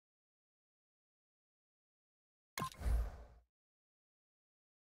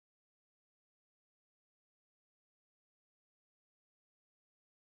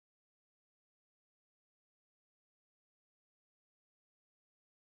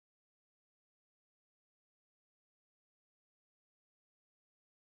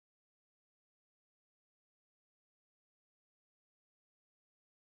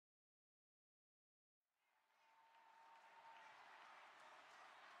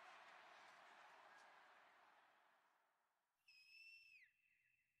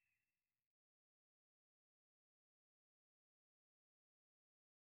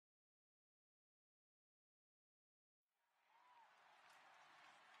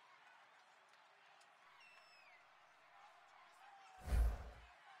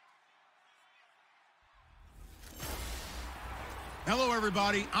Hello,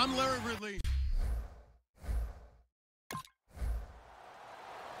 everybody. I'm Larry Ridley.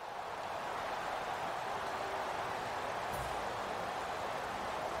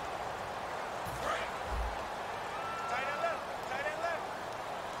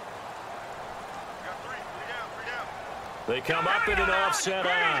 They come up in an offset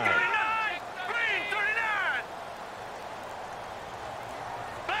eye.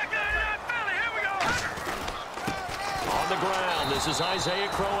 On the ground, this is Isaiah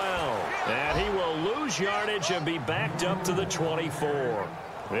Crowell. And he will lose yardage and be backed up to the 24.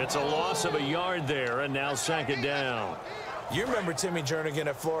 It's a loss of a yard there, and now second down. You remember Timmy Jernigan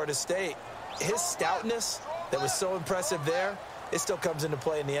at Florida State. His stoutness that was so impressive there, it still comes into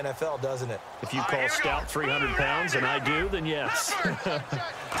play in the NFL, doesn't it? If you call stout 300 pounds, and I do, then yes.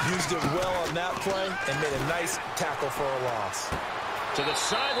 Used it well on that play and made a nice tackle for a loss. To the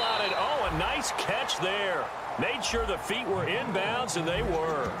sideline, and oh, a nice catch there. Made sure the feet were inbounds, and they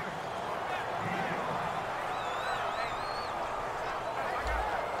were.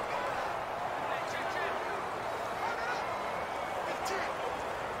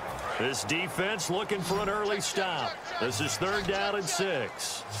 This defense looking for an early stop. This is 3rd down and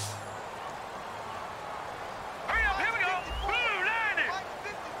 6. Hurry up, here we go. Blue, 90.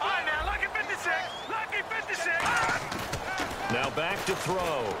 All right, now, lucky 56. Lucky 56. Now back to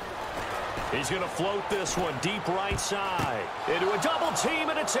throw. He's going to float this one deep right side. Into a double team,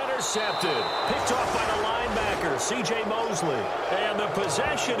 and it's intercepted. Picked off by the linebacker, C.J. Mosley. And the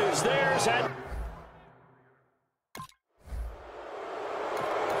possession is theirs at...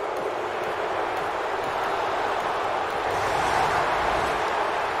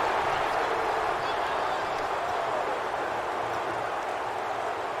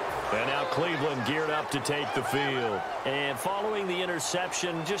 And now Cleveland geared up to take the field. And following the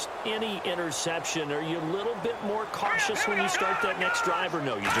interception, just any interception, are you a little bit more cautious when you start that next drive, or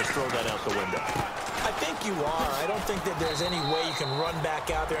no, you just throw that out the window? I think you are. I don't think that there's any way you can run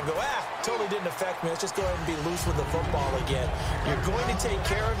back out there and go, totally didn't affect me. Let's just go ahead and be loose with the football again. You're going to take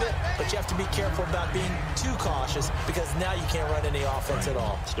care of it, but you have to be careful about being too cautious because now you can't run any offense at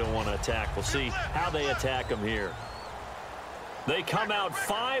all. Still want to attack. We'll see how they attack them here. They come out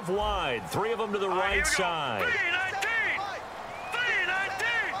 5 wide, 3 of them to the right side. 3-19.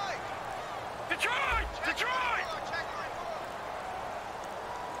 3-19. Detroit. Detroit.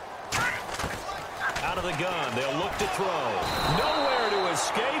 Out of the gun, they'll look to throw. Nowhere to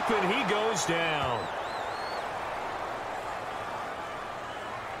escape, and he goes down.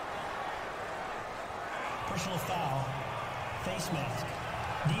 Personal foul, face mask,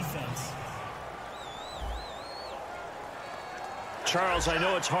 defense. Charles, I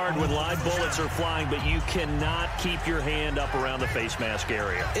know it's hard when live bullets are flying, but you cannot keep your hand up around the face mask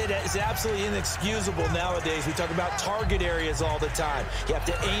area. It is absolutely inexcusable nowadays. We talk about target areas all the time. You have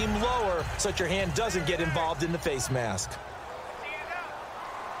to aim lower so that your hand doesn't get involved in the face mask.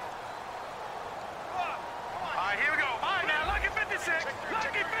 All right, here we go. All right, now, lucky 56.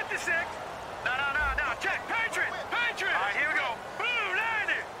 Lucky 56. No. Check. Patriot. All right, here we go. Blue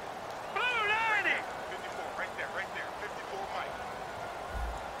 90. Blue 90. 54, right there. 54, Mike.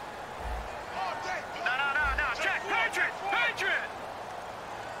 No. Check. Patriot.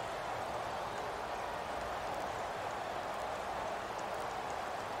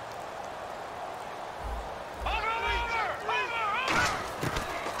 Over.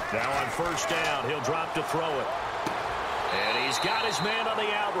 Now on 1st down, he'll drop to throw it. And he's got his man on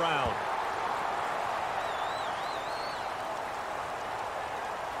the out route.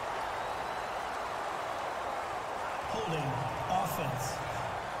 Holding offense.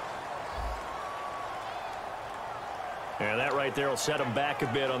 And that right there will set him back a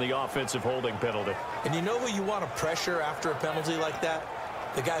bit on the offensive holding penalty. And you know who you want to pressure after a penalty like that?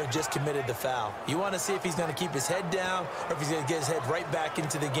 The guy who just committed the foul. You want to see if he's going to keep his head down or if he's going to get his head right back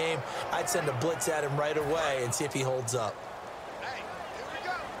into the game. I'd send a blitz at him right away and see if he holds up. Hey, here we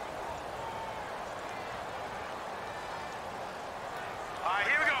go. All right,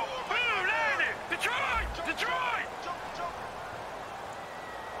 here we go. Blue 90. Detroit.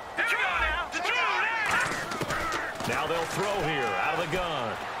 Here we go now. Detroit. Now they'll throw here out of the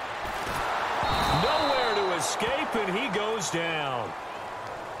gun. Nowhere to escape, and he goes down.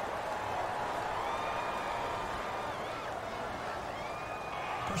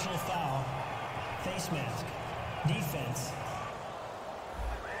 Personal foul, face mask, defense.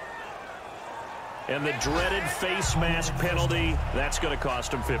 And the dreaded face mask penalty, that's going to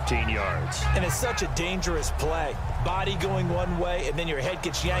cost him 15 yards. And it's such a dangerous play. Body going one way, and then your head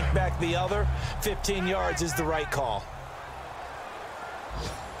gets yanked back the other. 15 yards is the right call.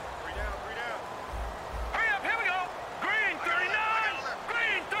 Hurry up, here we go. Green, 39.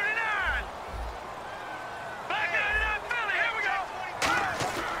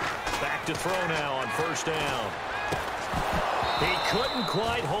 back to throw now on first down. He couldn't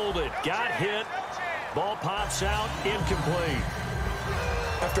quite hold it. Got hit. Ball pops out. Incomplete.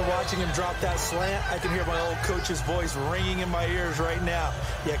 After watching him drop that slant, I can hear my old coach's voice ringing in my ears right now.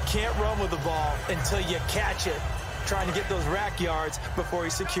 You can't run with the ball until you catch it. Trying to get those rack yards before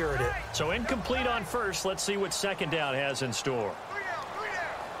he secured it. So incomplete on first. Let's see what second down has in store.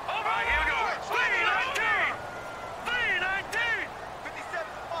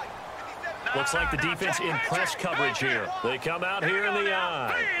 Looks like the defense in press coverage here. They come out here in the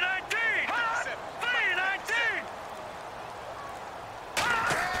eye.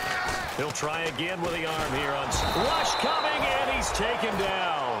 He'll try again with the arm here on rush coming, and he's taken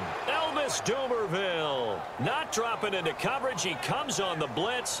down. Elvis Dumerville not dropping into coverage. He comes on the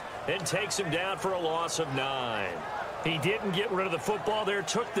blitz and takes him down for a loss of 9. He didn't get rid of the football there,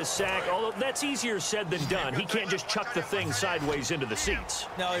 took the sack, although that's easier said than done. He can't just chuck the thing sideways into the seats.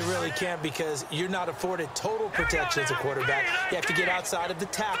 No, he really can't, because you're not afforded total protection as a quarterback. You have to get outside of the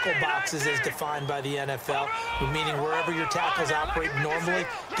tackle boxes as defined by the NFL, meaning wherever your tackles operate normally,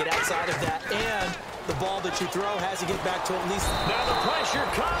 get outside of that, and the ball that you throw has to get back to at least... Now the pressure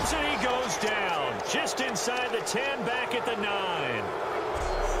comes, and he goes down. Just inside the 10, back at the 9.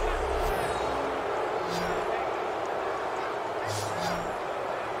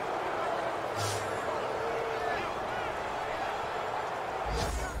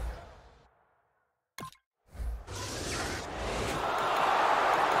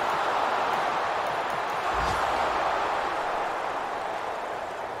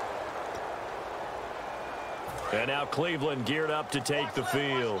 And now Cleveland geared up to take the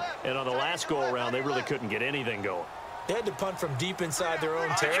field. And on the last go-around, they really couldn't get anything going. They had to punt from deep inside their own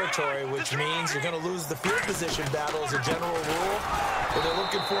territory, which means you're going to lose the field position battle as a general rule. What they're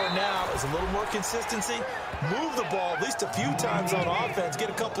looking for now is a little more consistency, move the ball at least a few times on offense, get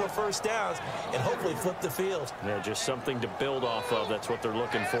a couple of first downs, and hopefully flip the field. Yeah, just something to build off of. That's what they're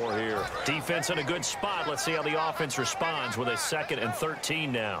looking for here. Defense in a good spot. Let's see how the offense responds with a 2nd and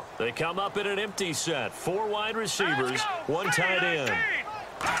 13 now. They come up in an empty set. 4 wide receivers, 1 tight end.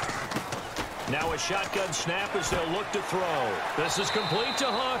 Now a shotgun snap as they'll look to throw. This is complete to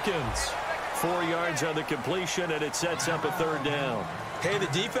Hawkins. 4 yards on the completion, and it sets up a 3rd down. Hey, the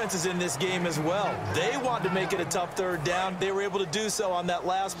defense is in this game as well. They want to make it a tough 3rd down. They were able to do so on that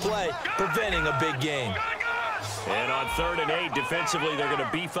last play, preventing a big gain. And on 3rd and 8, defensively, they're going to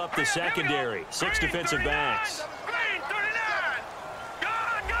beef up the secondary. 6 defensive backs.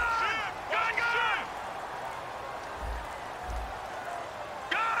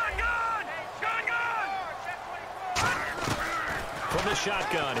 From the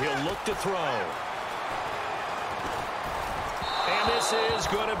shotgun, he'll look to throw. And this is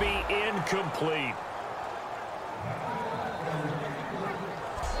going to be incomplete.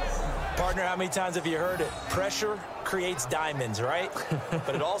 Partner, how many times have you heard it? Pressure creates diamonds, right?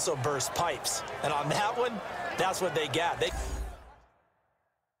 But it also bursts pipes. And on that one, that's what they got.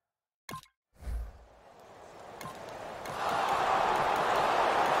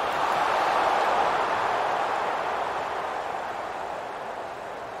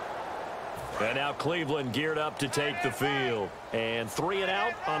 And now Cleveland geared up to take the field. And 3 and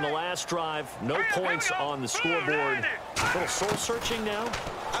out on the last drive. No points on the scoreboard. A little soul-searching now?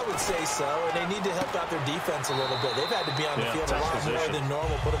 I would say so, and they need to help out their defense a little bit. They've had to be on the field a lot more than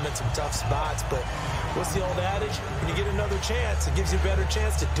normal, put them in some tough spots. But what's the old adage? When you get another chance, it gives you a better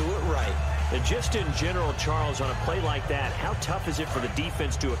chance to do it right. And just in general, Charles, on a play like that, how tough is it for the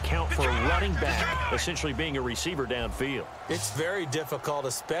defense to account for a running back essentially being a receiver downfield? It's very difficult,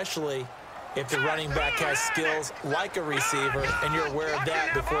 especially if the running back has skills like a receiver, and you're aware of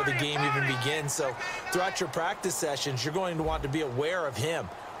that before the game even begins. So throughout your practice sessions, you're going to want to be aware of him.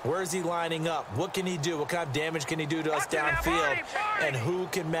 Where is he lining up? What can he do? What kind of damage can he do to us downfield? And who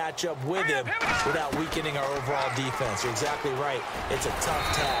can match up with him without weakening our overall defense? You're exactly right. It's a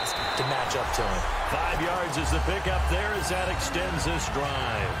tough task to match up to him. 5 yards is the pickup there as that extends this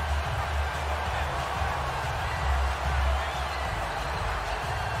drive.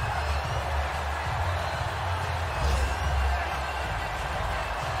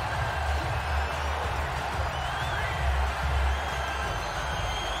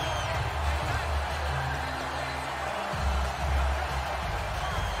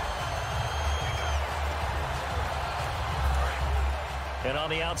 And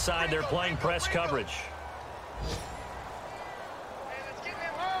on the outside, they're playing press coverage. Here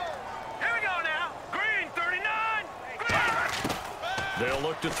we go now. Green, 39. Green. They'll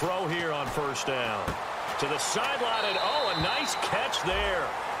look to throw here on first down. To the sideline, and oh, a nice catch there.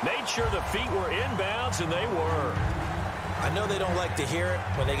 Made sure the feet were inbounds, and they were. I know they don't like to hear it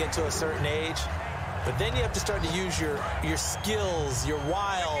when they get to a certain age, but then you have to start to use your skills, your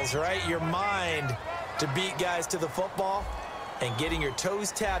wiles, right? Your mind to beat guys to the football. And getting your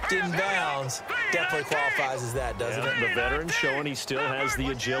toes tapped in bounds definitely qualifies as that, doesn't it? The veteran showing he still has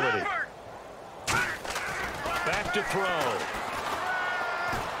the agility. Back to throw.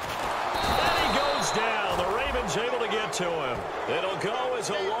 And he goes down. The Ravens able to get to him. It'll go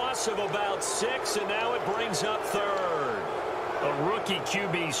as a loss of about 6, and now it brings up 3rd. A rookie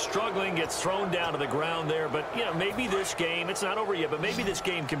QB struggling, gets thrown down to the ground there. But, you know, maybe this game, it's not over yet, but maybe this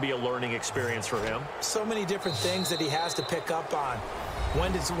game can be a learning experience for him. So many different things that he has to pick up on.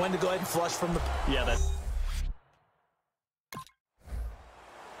 When to go ahead and flush from the... Yeah, that...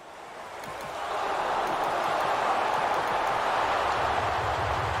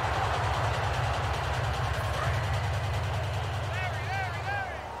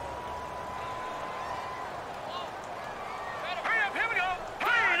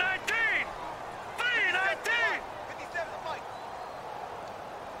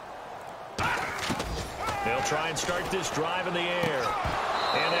 They'll try and start this drive in the air.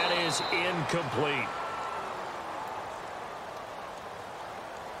 And that is incomplete.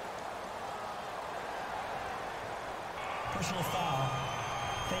 Personal foul.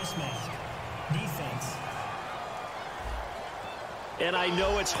 Face mask. Defense. And I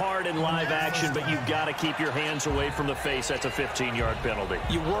know it's hard in live action, but you've got to keep your hands away from the face. That's a 15-yard penalty.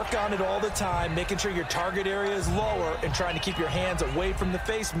 You work on it all the time, making sure your target area is lower and trying to keep your hands away from the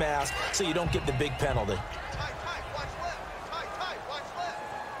face mask so you don't get the big penalty.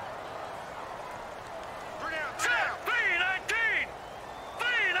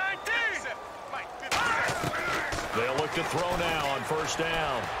 They'll look to throw now on 1st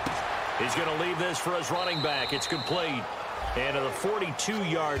down. He's going to leave this for his running back. It's complete. And to the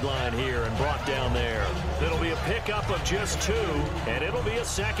 42-yard line here and brought down there. It'll be a pickup of just 2, and it'll be a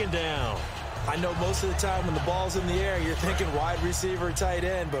 2nd down. I know most of the time when the ball's in the air, you're thinking wide receiver, tight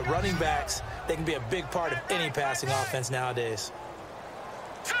end, but running backs, they can be a big part of any passing offense nowadays.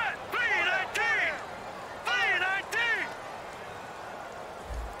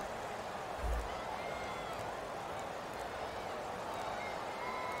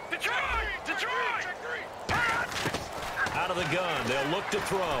 Out of the gun, they'll look to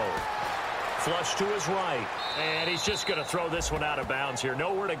throw. Flush to his right. And he's just going to throw this one out of bounds here.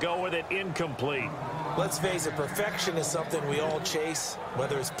 Nowhere to go with it. Incomplete. Let's face it, perfection is something we all chase,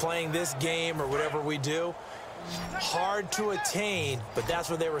 whether it's playing this game or whatever we do. Hard to attain, but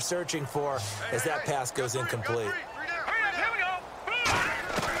that's what they were searching for as that pass goes incomplete.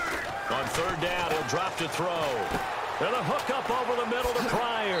 On 3rd down, he'll drop to throw. And a hook up over the middle to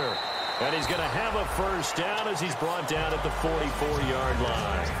Pryor. And he's going to have a 1st down as he's brought down at the 44-yard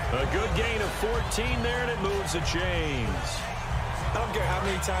line. A good gain of 14 there, and it moves the chains. I don't care how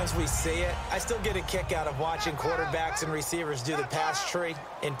many times we see it. I still get a kick out of watching quarterbacks and receivers do the pass tree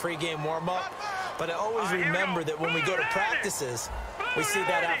in pregame warm-up. But I always remember that when we go to practices, we see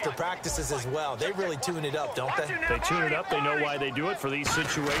that after practices as well. They really tune it up, don't they? They tune it up. They know why they do it for these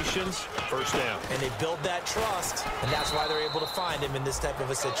situations. 1st down. And they build that trust, and that's why they're able to find him in this type of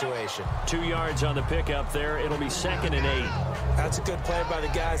a situation. 2 yards on the pickup there. It'll be 2nd and 8. That's a good play by the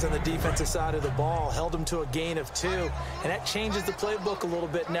guys on the defensive side of the ball. Held him to a gain of 2. And that changes the playbook a little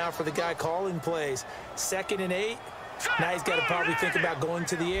bit now for the guy calling plays. 2nd and 8. Now he's got to probably think about going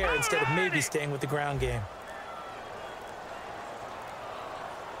to the air instead of maybe staying with the ground game.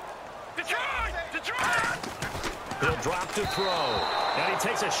 He'll drop to throw. And he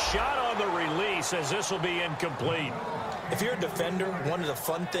takes a shot on the release as this will be incomplete. If you're a defender, one of the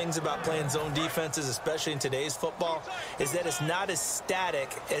fun things about playing zone defenses, especially in today's football, is that it's not as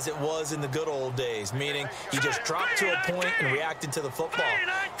static as it was in the good old days, meaning you just dropped to a point and reacted to the football.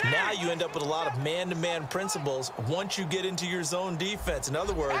 Now you end up with a lot of man-to-man principles once you get into your zone defense. In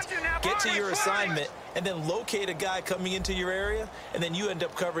other words, get to your assignment and then locate a guy coming into your area, and then you end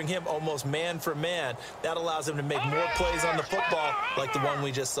up covering him almost man for man. That allows him to make more plays on the football like the one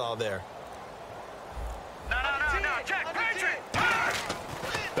we just saw there.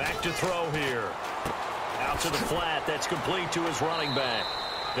 Back to throw here. Out to the flat. That's complete to his running back.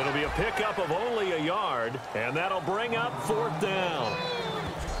 It'll be a pickup of only a yard, and that'll bring up 4th down.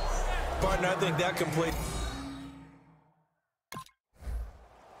 Partner, I think that complete.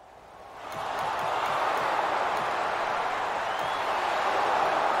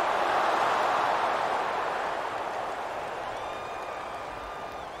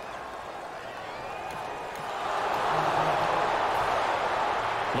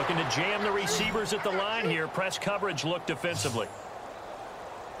 Looking to jam the receivers at the line here. Press coverage look defensively.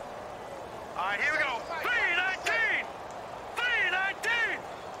 All right, here we go. 3-19.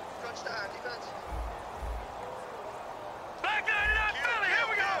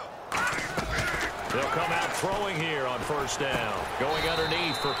 They'll come out throwing here on first down. Going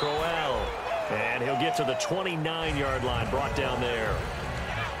underneath for Crowell. And he'll get to the 29-yard line, brought down there.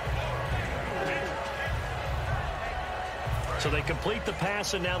 So they complete the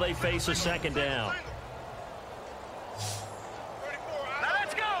pass, and now they face a second down. Now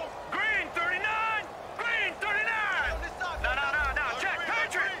let's go. Green 39. Green 39. No. Check.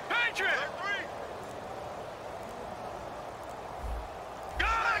 Patriot.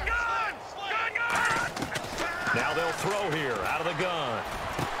 Gun. Now they'll throw here out of the gun.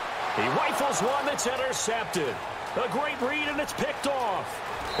 He rifles one that's intercepted. A great read, and it's picked off.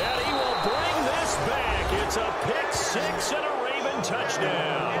 And he will bring this back. It's a pick six and a Raven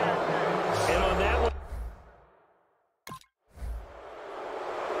touchdown. And on that one,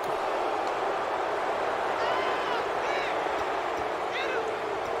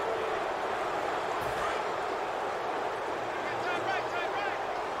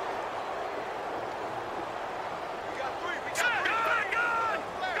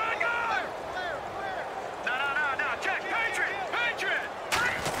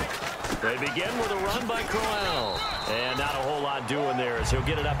 they begin with a run by Crowell. And not a whole lot doing there as he'll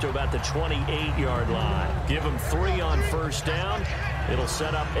get it up to about the 28-yard line. Give him 3 on first down. It'll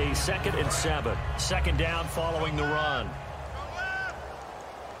set up a 2nd and 7. Second down following the run.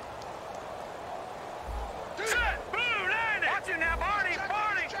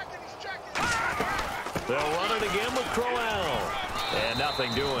 They'll run it again with Crowell. And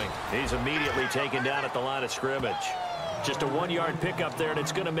nothing doing. He's immediately taken down at the line of scrimmage. Just a 1-yard pickup there, and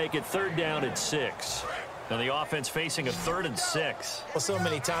it's going to make it 3rd down and 6. Now the offense facing a 3rd and 6. Well, so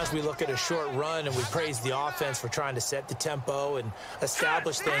many times we look at a short run and we praise the offense for trying to set the tempo and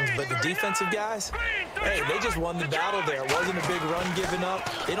establish things, but the defensive guys, hey, they just won the battle there. It wasn't a big run given up.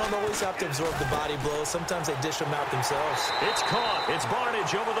 They don't always have to absorb the body blows. Sometimes they dish them out themselves. It's caught. It's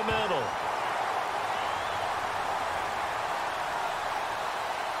Barnage over the middle.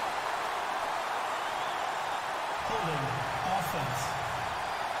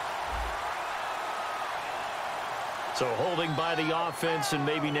 So holding by the offense, and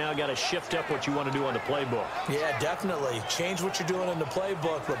maybe now got to shift up what you want to do on the playbook. Yeah, definitely. Change what you're doing in the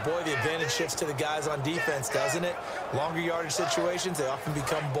playbook, but boy, the advantage shifts to the guys on defense, doesn't it? Longer yardage situations, they often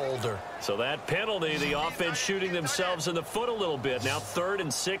become bolder. So that penalty, the offense shooting themselves in the foot a little bit. Now 3rd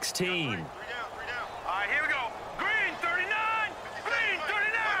and 16. 3 down. All right, here we go. Green 39. Green 39.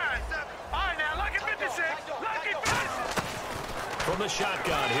 All right, now, lucky 56. Lucky 56. From the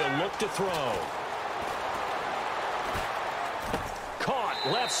shotgun, he'll look to throw.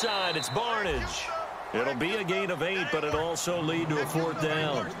 Caught, left side, it's Barnage. It'll be a gain of 8, but it'll also lead to a 4th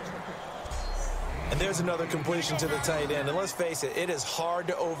down. And there's another completion to the tight end. And let's face it, it is hard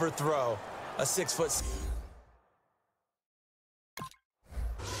to overthrow a 6-foot.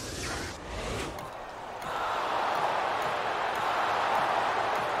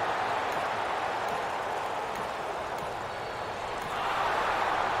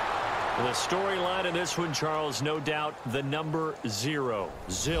 The storyline in this one, Charles, no doubt the number 0.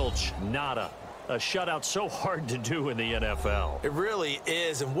 Zilch, nada. A shutout so hard to do in the NFL. It really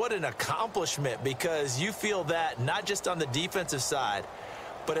is, and what an accomplishment, because you feel that not just on the defensive side,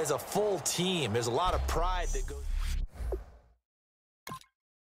 but as a full team. There's a lot of pride that goes